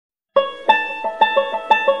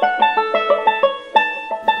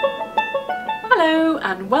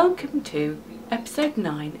welcome to episode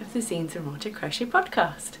 9 of the Zeens and Crochet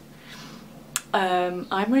podcast.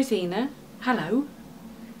 I'm Rosina. Hello.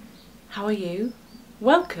 How are you?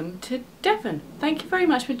 Welcome to Devon. Thank you very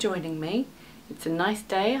much for joining me. It's a nice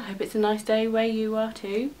day. I hope it's a nice day where you are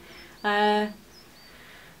too. I'm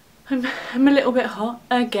a little bit hot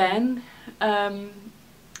again, but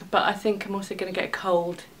I think I'm also going to get a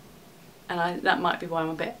cold, and that might be why I'm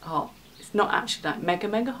a bit hot. It's not actually like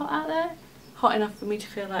mega hot out there. Hot enough for me to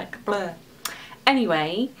feel like blur.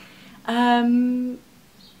 Anyway, hello.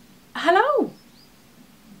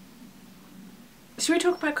 Should we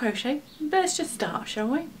talk about crochet? Let's just start, shall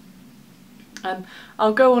we?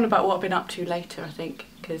 I'll go on about what I've been up to later, I think,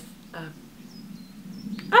 because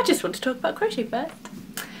I just want to talk about crochet first.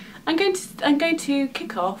 I'm going to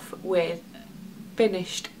kick off with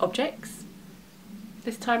finished objects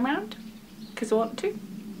this time round, because I want to.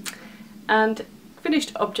 And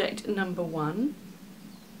finished object number 1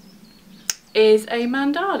 is a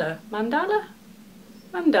mandala.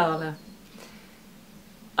 Mandala.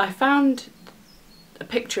 I found a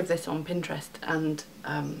picture of this on Pinterest and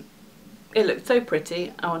it looked so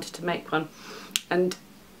pretty. I wanted to make one, and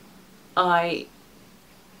I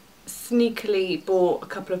sneakily bought a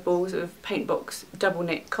couple of balls of paint box double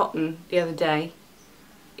knit cotton the other day,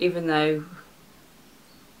 even though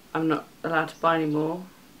I'm not allowed to buy any more.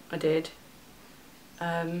 I did.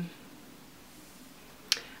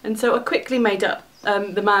 And so I quickly made up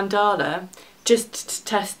the mandala just to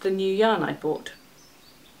test the new yarn I'd bought.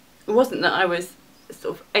 It wasn't that I was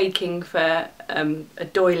sort of aching for a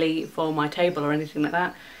doily for my table or anything like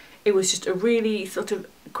that. It was just a really sort of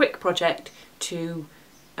quick project to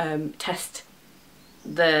test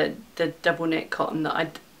the double knit cotton that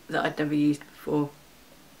I'd never used before.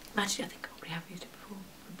 Actually, I think I probably have used it before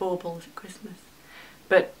for baubles at Christmas,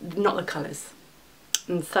 but not the colours.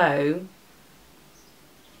 And so,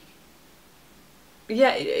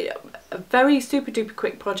 yeah, a very super duper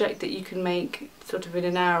quick project that you can make sort of in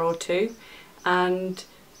an hour or two, and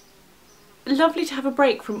lovely to have a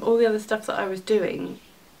break from all the other stuff that I was doing,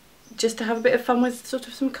 just to have a bit of fun with sort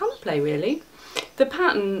of some colour play really. The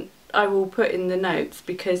pattern I will put in the notes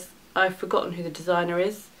because I've forgotten who the designer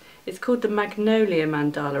is. It's called the Magnolia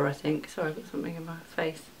Mandala, I think. Sorry, I've got something in my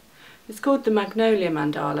face. It's called the Magnolia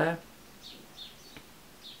Mandala.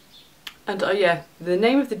 And yeah, the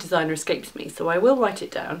name of the designer escapes me, so I will write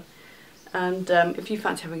it down. And if you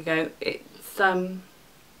fancy having a go, it's a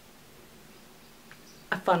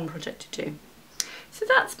fun project to do. So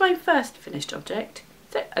that's my first finished object.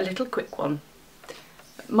 So a little quick one.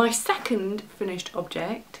 My second finished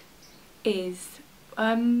object is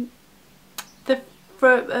the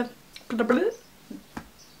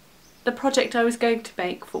project I was going to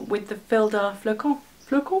make with the fil d'art flocon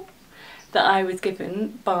that I was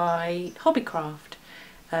given by Hobbycraft.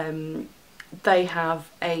 They have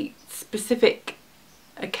a specific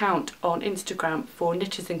account on Instagram for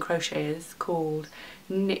knitters and crocheters called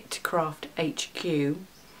Knitcraft HQ,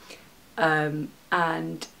 and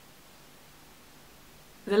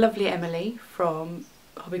the lovely Emily from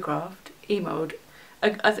Hobbycraft emailed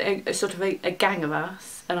a sort of a gang of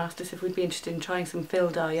us and asked us if we'd be interested in trying some fil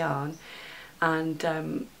d'art yarn,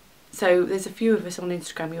 and so there's a few of us on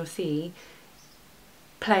Instagram you'll see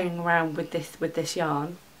playing around with this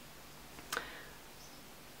yarn.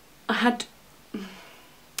 I had,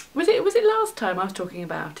 was it last time I was talking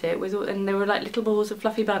about it? And there were like little balls of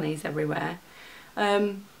fluffy bunnies everywhere.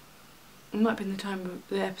 It might have been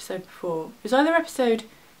the episode before. It was either episode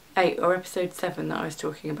 8 or episode 7 that I was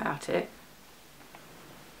talking about it.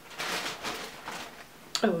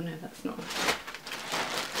 Oh no, that's not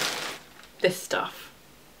this stuff.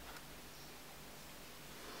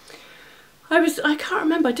 I can't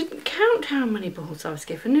remember, I didn't count how many balls I was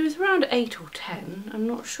given. It was around 8 or 10, I'm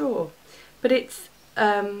not sure. But it's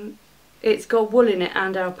got wool in it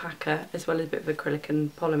and alpaca, as well as a bit of acrylic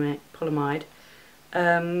and polyamide.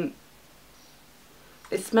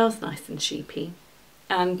 It smells nice and sheepy,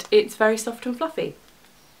 and it's very soft and fluffy.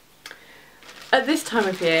 At this time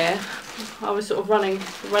of year, I was sort of running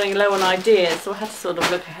low on ideas, so I had to sort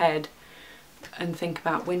of look ahead and think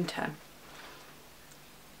about winter.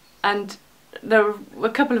 And there were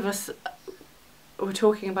a couple of us who were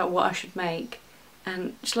talking about what I should make,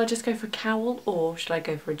 and shall I just go for a cowl or shall I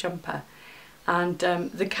go for a jumper? And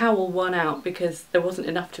the cowl won out because there wasn't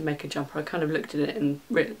enough to make a jumper. I kind of looked at it and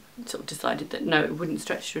sort of decided that no, it wouldn't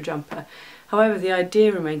stretch to a jumper. However, the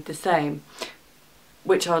idea remained the same,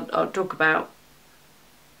 which I'll talk about.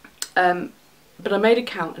 But I made a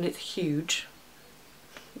count and it's huge.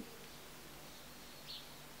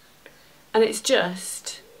 And it's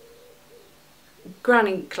just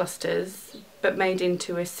granny clusters but made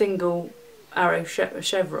into a single arrow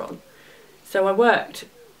chevron. So I worked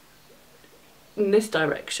in this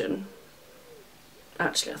direction.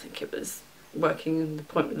 Actually, I think it was working in the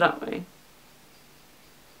point that way.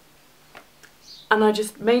 And I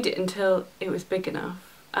just made it until it was big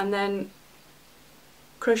enough, and then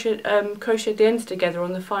crocheted the ends together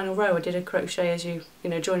on the final row. I did a crochet as you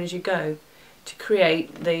know, join as you go, to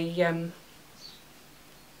create the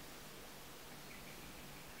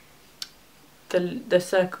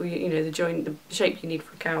circle, you know, the join, the shape you need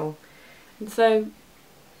for a cowl. And so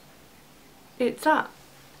it's that.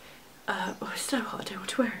 Oh, it's so hot, I don't want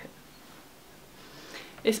to wear it.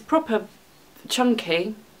 It's proper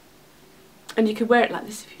chunky, and you could wear it like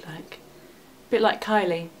this if you like. A bit like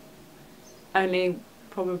Kylie, only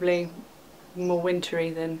probably more wintry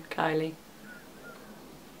than Kylie.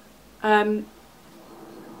 I'm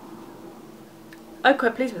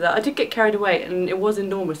quite pleased with that. I did get carried away, and it was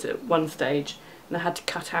enormous at one stage, and I had to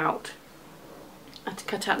cut out.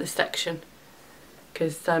 This section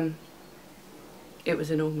because it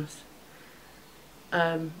was enormous.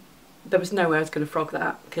 There was no way I was going to frog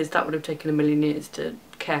that, because that would have taken a million years to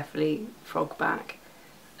carefully frog back.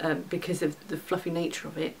 Because of the fluffy nature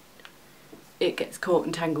of it, it gets caught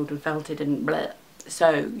and tangled and felted and bleh.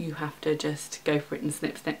 So you have to just go for it and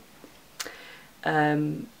snip snip.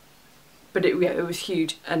 But it was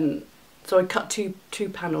huge, and so I cut two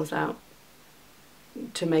panels out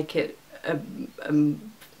to make it a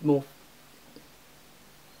more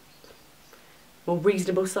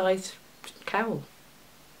reasonable sized cowl.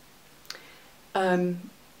 I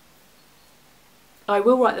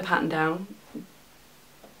will write the pattern down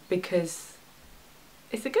because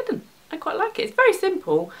it's a good one. I quite like it. It's very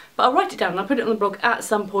simple, but I'll write it down and I'll put it on the blog at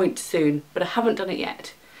some point soon, but I haven't done it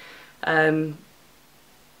yet.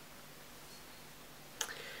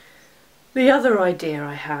 The other idea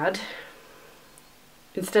I had,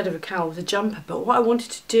 instead of a cowl, was a jumper, but what I wanted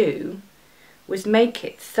to do was make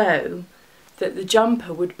it so that the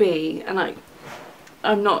jumper would be, and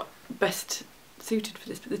I'm not best suited for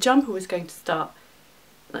this, but the jumper was going to start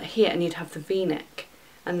like here, and you'd have the v-neck,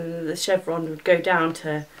 and then the chevron would go down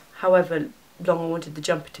to however long I wanted the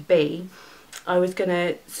jumper to be. I was going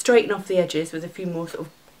to straighten off the edges with a few more sort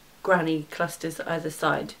of granny clusters either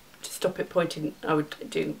side to stop it pointing. I would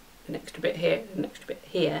do an extra bit here, an extra bit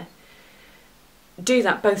here. Do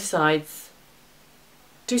that both sides.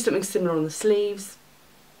 Do something similar on the sleeves.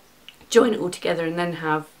 Join it all together, and then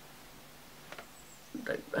have,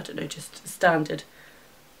 I don't know, just a standard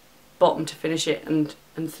bottom to finish it, and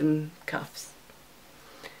some cuffs.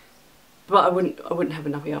 But I wouldn't have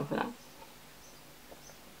enough yarn for that.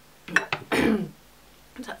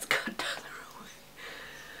 That's gone down the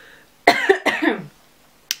wrong way.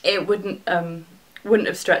 It wouldn't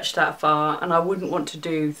have stretched that far, and I wouldn't want to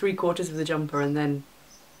do 3/4 of the jumper and then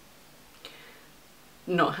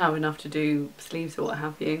not have enough to do sleeves or what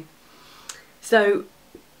have you. So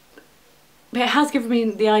it has given me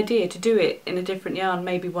the idea to do it in a different yarn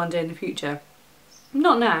maybe one day in the future.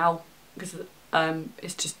 Not now, because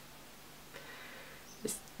it's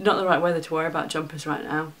not the right weather to worry about jumpers right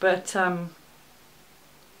now, but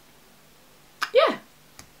yeah,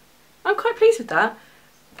 I'm quite pleased with that.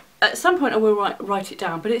 At some point I will write it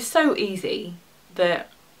down, but it's so easy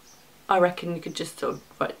that I reckon you could just sort of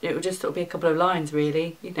write, it would just sort of be a couple of lines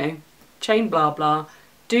really, you know, chain blah blah,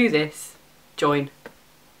 do this, join.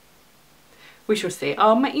 We shall see.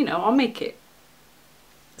 I'll make it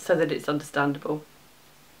so that it's understandable.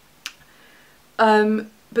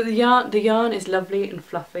 But the yarn is lovely and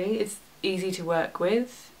fluffy. It's easy to work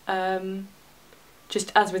with.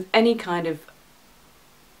 Just as with any kind of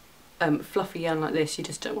fluffy yarn like this, you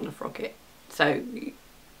just don't want to frog it. So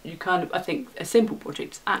you kind of, I think a simple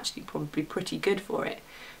project's actually probably pretty good for it,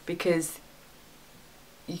 because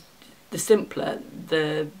the simpler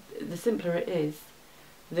it is,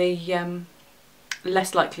 the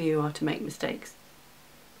less likely you are to make mistakes.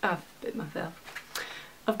 I've bit myself.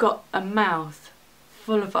 I've got a mouth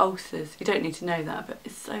full of ulcers. You don't need to know that, but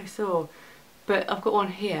it's so sore. But I've got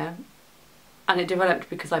one here, and it developed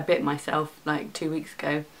because I bit myself like 2 weeks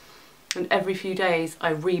ago, and every few days I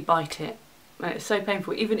re-bite it. And it's so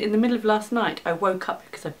painful. Even in the middle of last night I woke up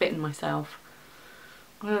because I'd bitten myself.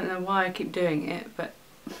 I don't know why I keep doing it, but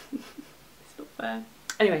it's not fair.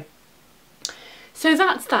 Anyway, so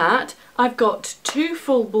that's that. I've got 2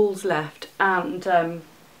 full balls left, and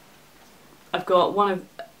I've got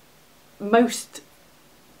most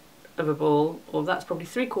of a ball, or that's probably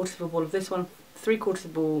 3/4 of a ball of this one, 3/4 of a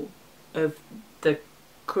ball of the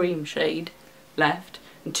cream shade left,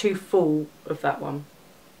 and 2 full of that one.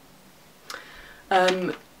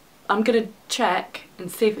 I'm going to check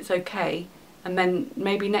and see if it's okay and then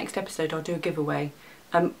maybe next episode I'll do a giveaway,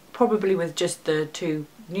 probably with just the 2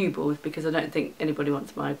 new balls, because I don't think anybody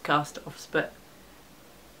wants my cast-offs, but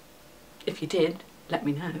if you did, let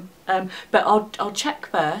me know. But I'll check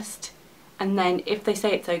first, and then if they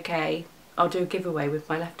say it's okay, I'll do a giveaway with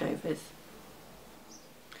my leftovers.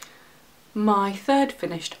 My third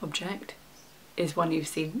finished object is one you've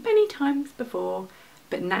seen many times before,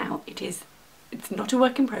 but now it's not a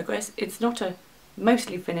work in progress, it's not a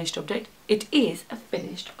mostly finished object, it is a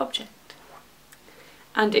finished object.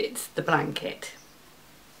 And it's the blanket.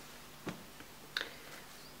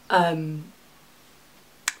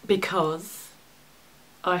 Because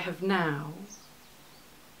I have now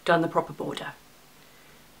done the proper border.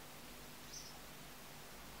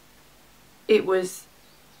 It was,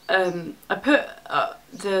 I put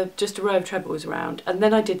just a row of trebles around, and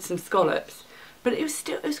then I did some scallops, but it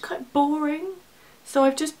was quite boring. So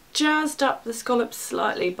I've just jazzed up the scallops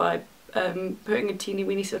slightly by putting a teeny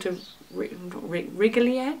weeny sort of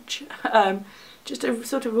wriggly edge, just a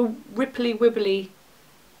sort of a ripply wibbly,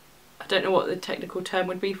 I don't know what the technical term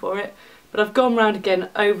would be for it, but I've gone round again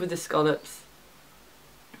over the scallops,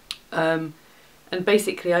 and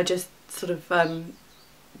basically I just sort of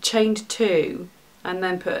chained 2 and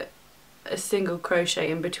then put a single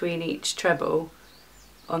crochet in between each treble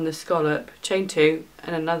on the scallop, chain 2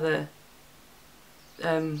 and another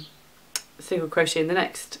single crochet in the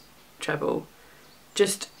next treble,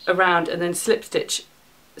 just around, and then slip stitched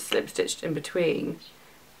in between,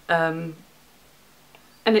 and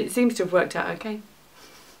it seems to have worked out okay.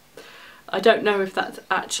 I don't know if that's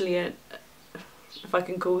actually if I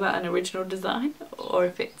can call that an original design, or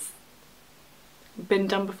if it's been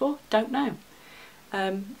done before, don't know.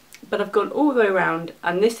 But I've gone all the way around,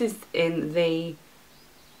 and this is in the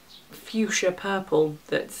fuchsia purple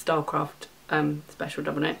that Stylecraft special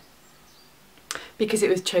on it, because it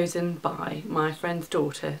was chosen by my friend's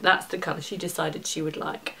daughter. That's the colour she decided she would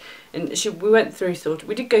like, and we went through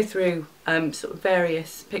we did go through sort of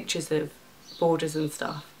various pictures of borders and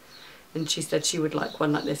stuff, and she said she would like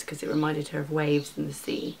one like this because it reminded her of waves in the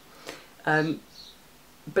sea.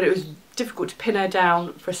 But it was difficult to pin her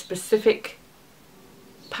down for a specific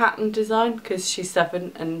pattern design because she's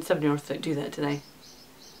 7, and 7-year-olds don't do that, do they?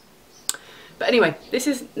 But anyway, this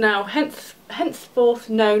is now henceforth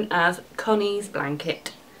known as Connie's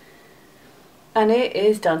blanket, and it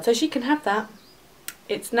is done, so she can have that.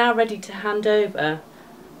 It's now ready to hand over,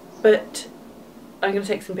 but I'm going to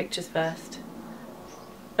take some pictures first.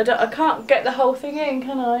 I can't get the whole thing in,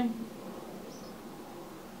 can I?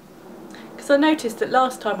 Because I noticed that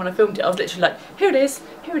last time when I filmed it I was literally like, here it is,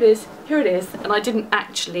 here it is, here it is, and I didn't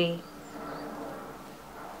actually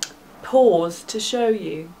pause to show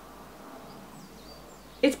you.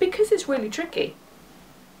 It's because it's really tricky.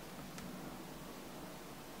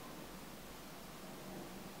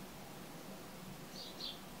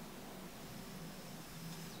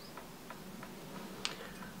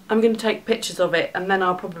 I'm going to take pictures of it, and then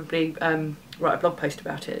I'll probably write a blog post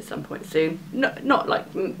about it at some point soon. Not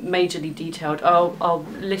like majorly detailed. I'll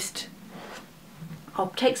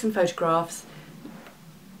take some photographs,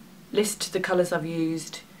 list the colours I've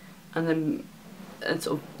used, and then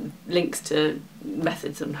sort of links to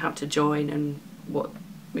methods on how to join and what,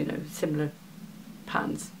 you know, similar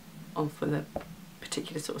patterns on for the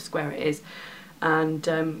particular sort of square it is.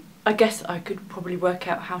 And I guess I could probably work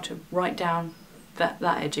out how to write down that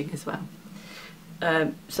edging as well.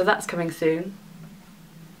 So that's coming soon,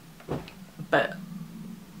 but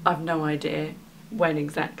I've no idea when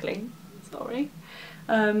exactly, sorry.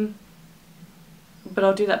 But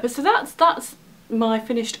I'll do that. But so that's my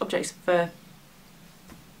finished objects for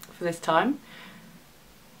this time.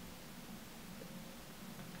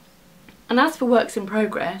 And as for works in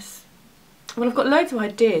progress, well, I've got loads of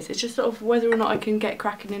ideas. It's just sort of whether or not I can get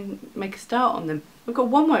cracking and make a start on them. I've got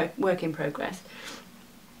one work in progress,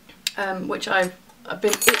 which I've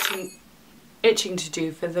been itching to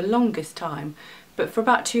do for the longest time, but for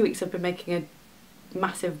about 2 weeks I've been making a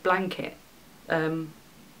massive blanket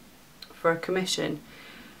for a commission,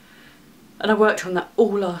 and I worked on that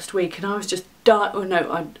all last week, and I was just dying. Oh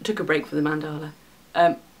no, I took a break for the mandala.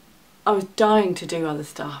 I was dying to do other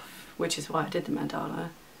stuff, which is why I did the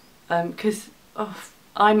mandala, because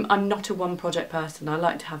I'm not a one project person. I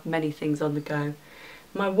like to have many things on the go.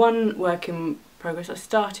 My one work in progress I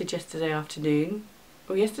started yesterday afternoon,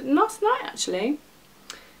 or last night actually,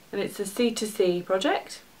 and it's a C2C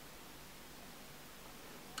project,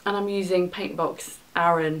 and I'm using Paintbox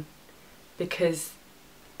Aran because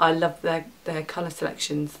I love their colour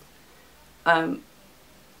selections.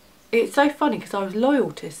 It's so funny because I was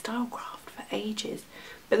loyal to Stylecraft for ages,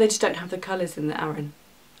 but they just don't have the colours in the Aran.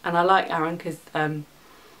 And I like Aran because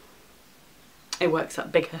it works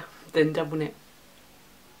up bigger than double knit,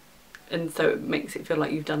 and so it makes it feel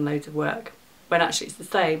like you've done loads of work, when actually it's the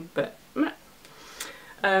same, but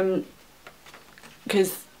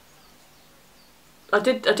because I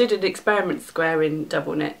did an experiment square in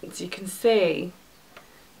double knit, so you can see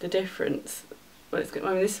the difference. Well,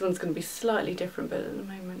 I mean, this one's going to be slightly different, but at the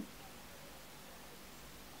moment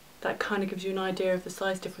that kind of gives you an idea of the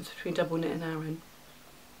size difference between double knit and Aran.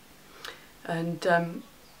 And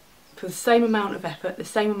for the same amount of effort, the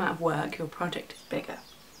same amount of work, your project is bigger.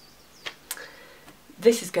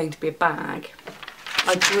 This is going to be a bag.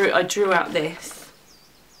 I drew out this,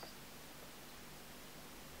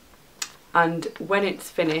 and when it's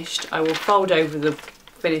finished I will fold over the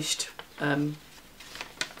finished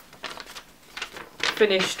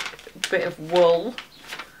bit of wool,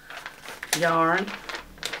 yarn,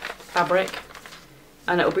 fabric,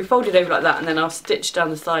 and it will be folded over like that, and then I'll stitch down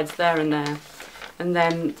the sides there and there, and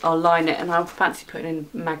then I'll line it, and I'll fancy putting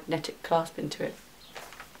a magnetic clasp into it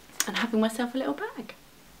and having myself a little bag.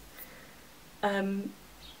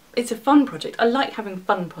 It's a fun project. I like having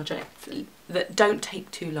fun projects that don't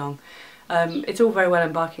take too long. It's all very well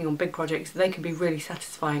embarking on big projects. They can be really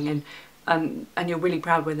satisfying, and you're really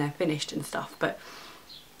proud when they're finished and stuff, but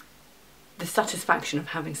the satisfaction of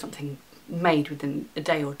having something made within a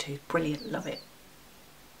day or two, brilliant, love it.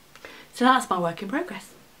 So that's my work in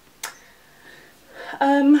progress.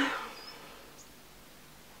 I've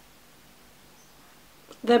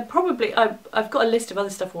got a list of other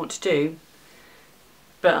stuff I want to do,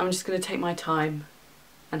 but I'm just going to take my time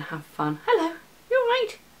and have fun. Hello, you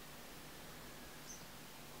alright?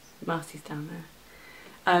 Marcy's down there.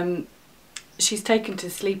 She's taken to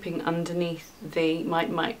sleeping underneath the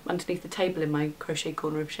underneath the table in my crochet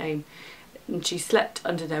corner of shame, and she slept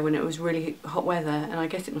under there when it was really hot weather, and I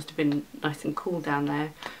guess it must have been nice and cool down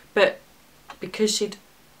there, but because she'd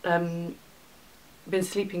been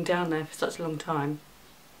sleeping down there for such a long time,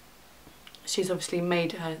 she's obviously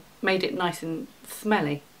made it nice and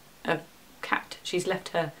smelly of cat. She's left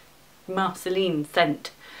her Marceline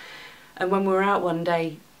scent. And when we were out one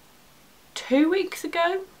day 2 weeks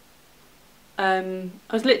ago, I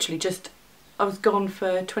was gone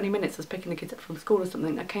for 20 minutes. I was picking the kids up from school or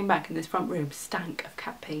something. I came back and this front room stank of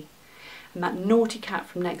cat pee, and that naughty cat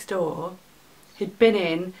from next door had been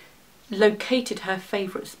in, located her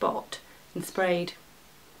favourite spot and sprayed.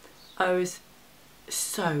 I was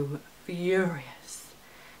so furious,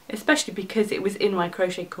 especially because it was in my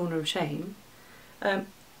crochet corner of shame. The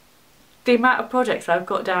amount of projects I've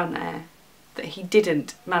got down there that he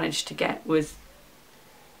didn't manage to get was,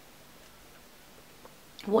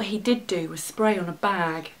 what he did do was spray on a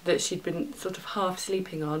bag that she'd been sort of half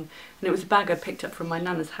sleeping on, and it was a bag I picked up from my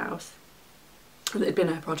nana's house that had been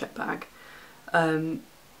her project bag.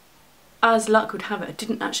 As luck would have it, I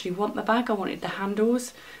didn't actually want the bag, I wanted the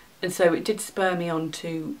handles, and so it did spur me on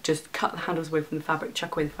to just cut the handles away from the fabric,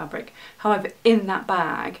 chuck away the fabric. However, in that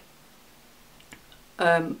bag,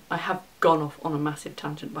 I have gone off on a massive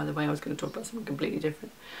tangent, by the way. I was going to talk about something completely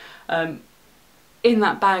different. In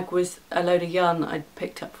that bag was a load of yarn that I'd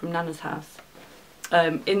picked up from Nana's house.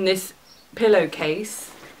 In this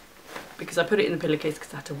pillowcase, because I put it in the pillowcase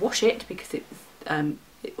because I had to wash it because it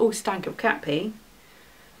all stank of cat pee,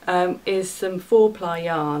 is some 4-ply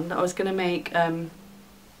yarn that I was going to make a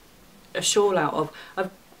shawl out of.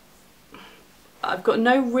 I've got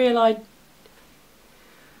no real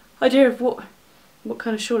idea of what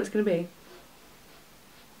kind of shawl it's going to be.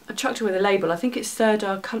 I chucked away the label. I think it's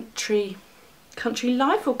Serdar Country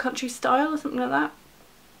Life or Country Style or something like that.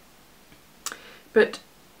 But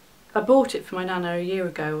I bought it for my nana a year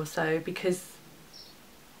ago or so because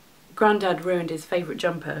Grandad ruined his favourite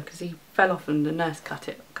jumper because he fell off and the nurse cut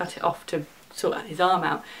it off to sort out his arm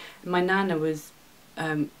out. And my nana was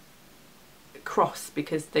cross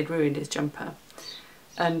because they'd ruined his jumper.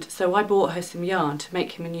 And so I bought her some yarn to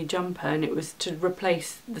make him a new jumper, and it was to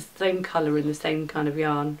replace the same colour and the same kind of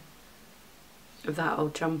yarn of that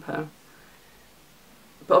old jumper.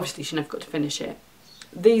 But obviously she never got to finish it.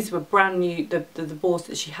 These were brand new, the balls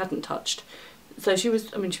that she hadn't touched. So she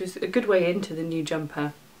was a good way into the new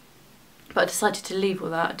jumper. But I decided to leave all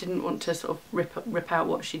that. I didn't want to sort of rip out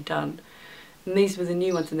what she'd done. And these were the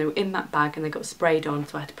new ones, and they were in that bag and they got sprayed on,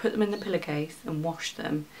 so I had to put them in the pillowcase and wash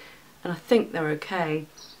them. And I think they're okay.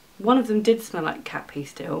 One of them did smell like cat pee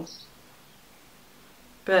still,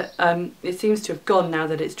 but it seems to have gone now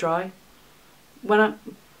that it's dry. I'm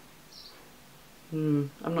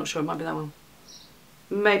not sure, it might be that one.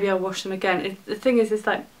 Maybe I'll wash them again. The thing is, it's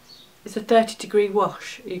a 30-degree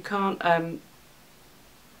wash. You can't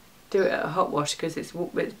do it at a hot wash because it's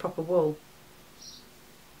proper wool.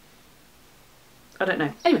 I don't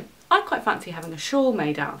know. Anyway, I quite fancy having a shawl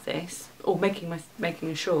made out of this, or making a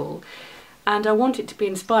shawl, and I want it to be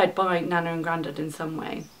inspired by Nana and Grandad in some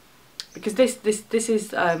way, because this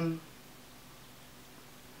is I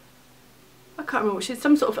can't remember which. It's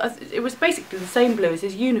some sort of. It was basically the same blue as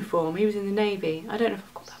his uniform. He was in the Navy. I don't know if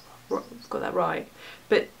I've got that right,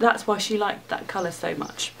 but that's why she liked that colour so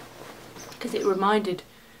much, because it reminded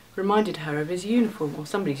her of his uniform, or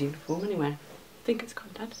somebody's uniform anyway. I think it's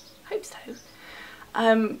Grandad. I hope so.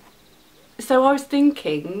 So I was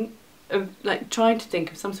thinking of like trying to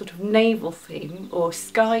think of some sort of naval theme or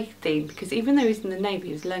sky theme, because even though he's in the Navy,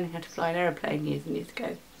 he was learning how to fly an aeroplane years and years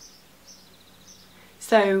ago.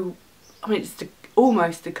 So I mean, it's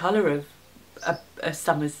almost the colour of a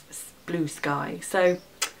summer's blue sky. So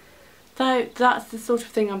that's the sort of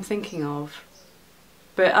thing I'm thinking of.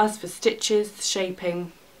 But as for stitches,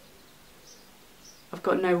 shaping, I've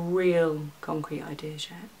got no real concrete ideas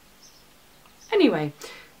yet. Anyway,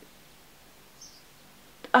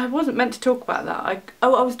 I wasn't meant to talk about that. I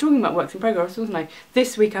was talking about works in progress, wasn't I?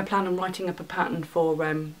 This week I plan on writing up a pattern for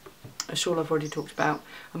a shawl I've already talked about.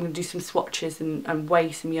 I'm going to do some swatches and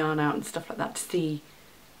weigh some yarn out and stuff like that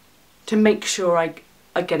to make sure I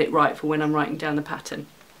get it right for when I'm writing down the pattern.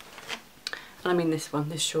 And I mean this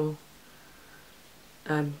shawl.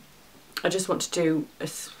 I just want to do a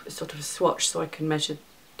sort of a swatch so I can measure,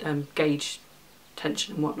 gauge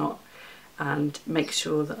tension and whatnot, and make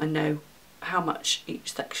sure that I know how much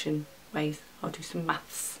each section weighs. I'll do some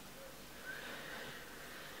maths.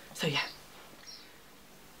 So yeah.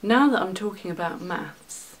 Now that I'm talking about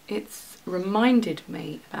maths, it's reminded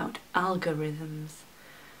me about algorithms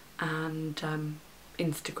and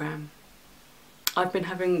Instagram. I've been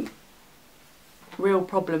having real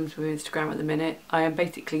problems with Instagram at the minute. I am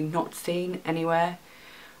basically not seen anywhere.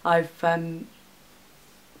 I've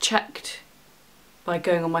checked by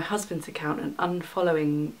going on my husband's account and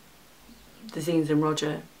unfollowing the Zeens and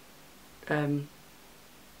Roger,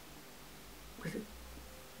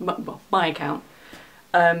 my account,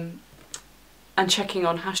 and checking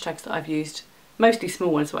on hashtags that I've used, mostly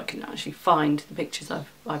small ones so I can actually find the pictures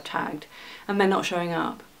I've tagged, and they're not showing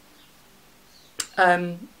up.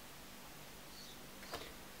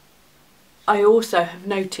 I also have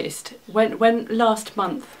noticed when last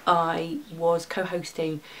month I was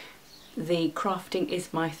co-hosting the Crafting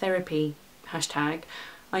is My Therapy hashtag,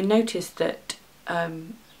 I noticed that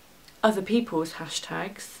other people's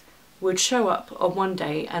hashtags would show up on one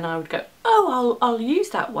day and I would go, oh, I'll use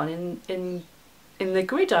that one in the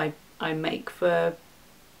grid I make for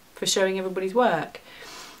showing everybody's work.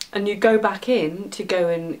 And you go back in to go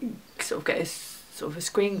and sort of get a sort of a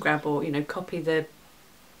screen grab, or you know, copy the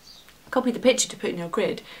picture to put in your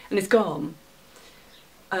grid, and it's gone.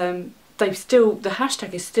 The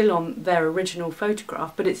hashtag is still on their original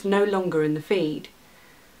photograph, but it's no longer in the feed.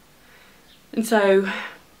 And so,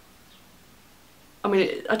 I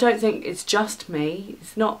mean, I don't think it's just me.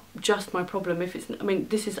 It's not just my problem. I mean,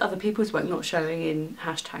 this is other people's work not showing in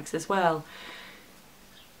hashtags as well.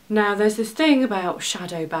 Now, there's this thing about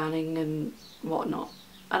shadow banning and whatnot,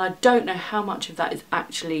 and I don't know how much of that is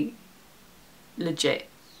actually legit.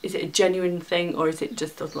 Is it a genuine thing, or is it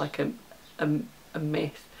just sort of like a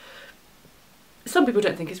myth? Some people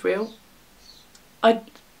don't think it's real. I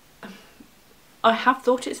have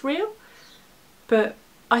thought it's real, but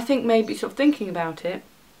I think maybe sort of thinking about it,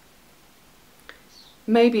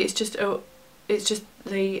 maybe it's just the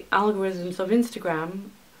algorithms of Instagram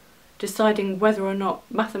deciding whether or not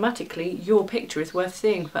mathematically your picture is worth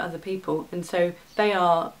seeing for other people, and so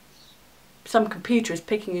some computer is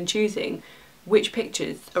picking and choosing which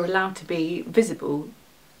pictures are allowed to be visible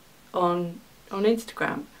on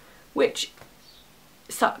Instagram, which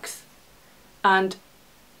sucks. And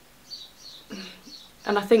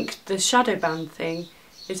I think the shadow ban thing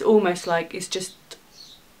is almost like it's just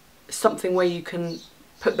something where you can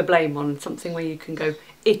put the blame on, something where you can go,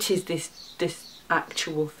 it is this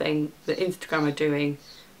actual thing that Instagram are doing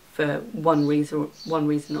for one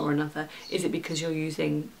reason or another. Is it because you're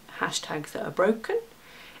using hashtags that are broken?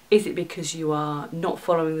 Is it because you are not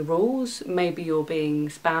following the rules? Maybe you're being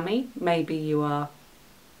spammy. Maybe you are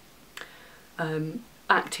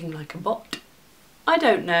acting like a bot. I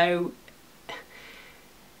don't know.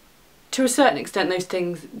 To a certain extent, those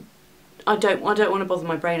things I don't want to bother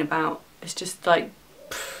my brain about. It's just like,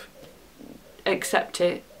 pff, accept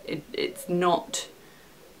it. It's not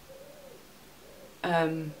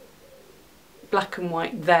black and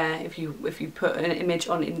white there. If you put an image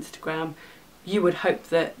on Instagram, you would hope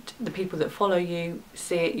that the people that follow you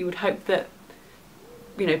see it. You would hope that,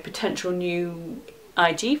 you know, potential new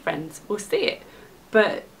IG friends will see it.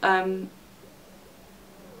 But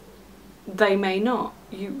they may not.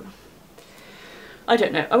 I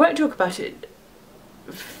don't know. I won't talk about it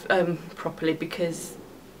properly because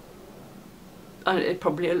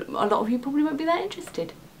probably a lot of you probably won't be that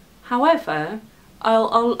interested. However,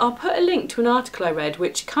 I'll put a link to an article I read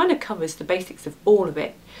which kind of covers the basics of all of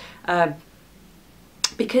it.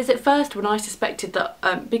 Because at first, when I suspected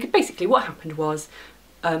that, because basically what happened was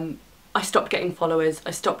I stopped getting followers,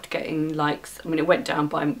 I stopped getting likes. I mean, it went down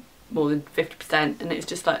by more than 50%, and it's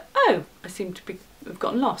just like, oh, I seem to have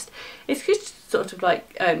gotten lost. It's just sort of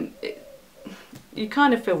like you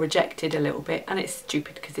kind of feel rejected a little bit, and it's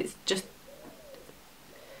stupid because it's just,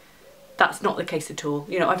 that's not the case at all.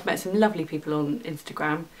 You know, I've met some lovely people on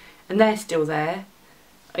Instagram, and they're still there.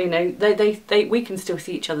 You know, we can still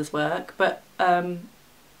see each other's work, but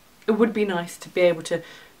it would be nice to be able to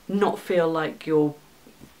not feel like you're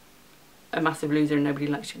a massive loser and nobody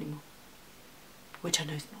likes you anymore, which I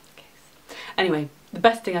know is not the case. Anyway, the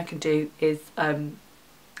best thing I can do is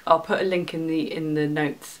I'll put a link in the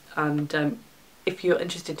notes, and if you're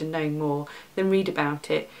interested in knowing more, then read about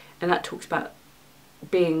it. And that talks about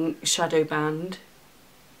being shadow banned,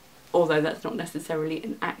 although that's not necessarily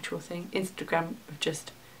an actual thing. Instagram have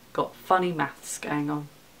just got funny maths going on.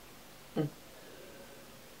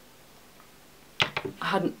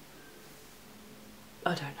 I don't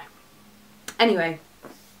know. Anyway,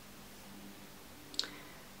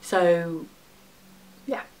 so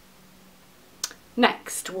yeah.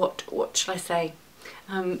 Next, what shall I say?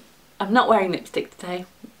 I'm not wearing lipstick today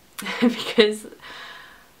because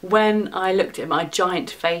when I looked at my giant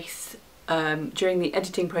face during the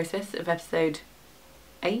editing process of episode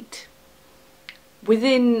 8,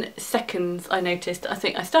 within seconds I noticed, I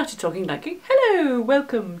think I started talking like, hello,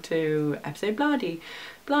 welcome to episode blah-de,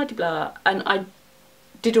 blah-de-blah, and I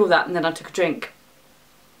did all that, and then I took a drink,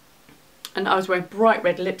 and I was wearing bright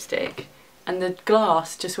red lipstick, and the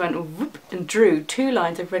glass just went whoop and drew 2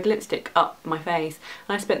 lines of red lipstick up my face,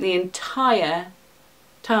 and I spent the entire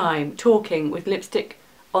time talking with lipstick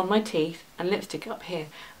on my teeth and lipstick up here,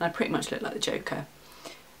 and I pretty much looked like the Joker.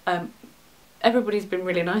 Everybody's been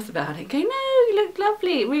really nice about it, going, no, you look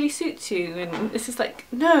lovely, it really suits you, and it's just like,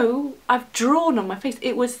 no, I've drawn on my face,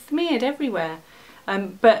 it was smeared everywhere.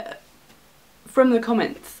 But from the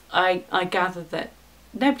comments I gathered that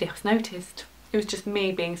nobody else noticed. It was just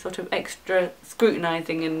me being sort of extra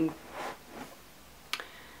scrutinising and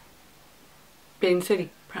being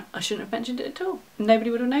silly. I shouldn't have mentioned it at all.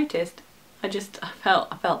 Nobody would have noticed. I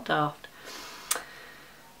felt daft.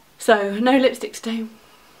 So no lipstick today.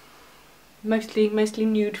 Mostly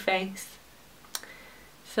nude face.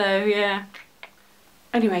 So yeah.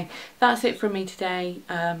 Anyway, that's it from me today.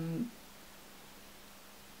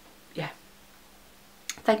 Yeah.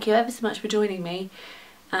 Thank you ever so much for joining me,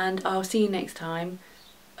 and I'll see you next time.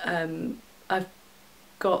 I've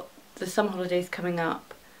got the summer holidays coming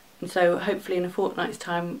up, and so hopefully in a fortnight's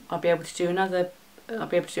time I'll be able to do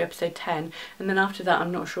episode 10, and then after that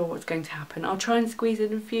I'm not sure what's going to happen. I'll try and squeeze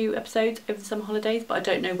in a few episodes over the summer holidays, but I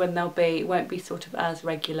don't know when they'll be. It won't be sort of as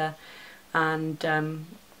regular, and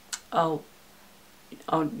I'll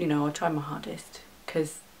try my hardest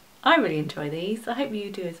because I really enjoy these. I hope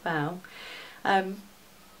you do as well.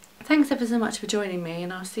 Thanks ever so much for joining me,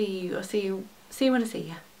 and I'll see you when I see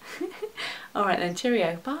you. All right then,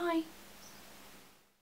 cheerio, bye.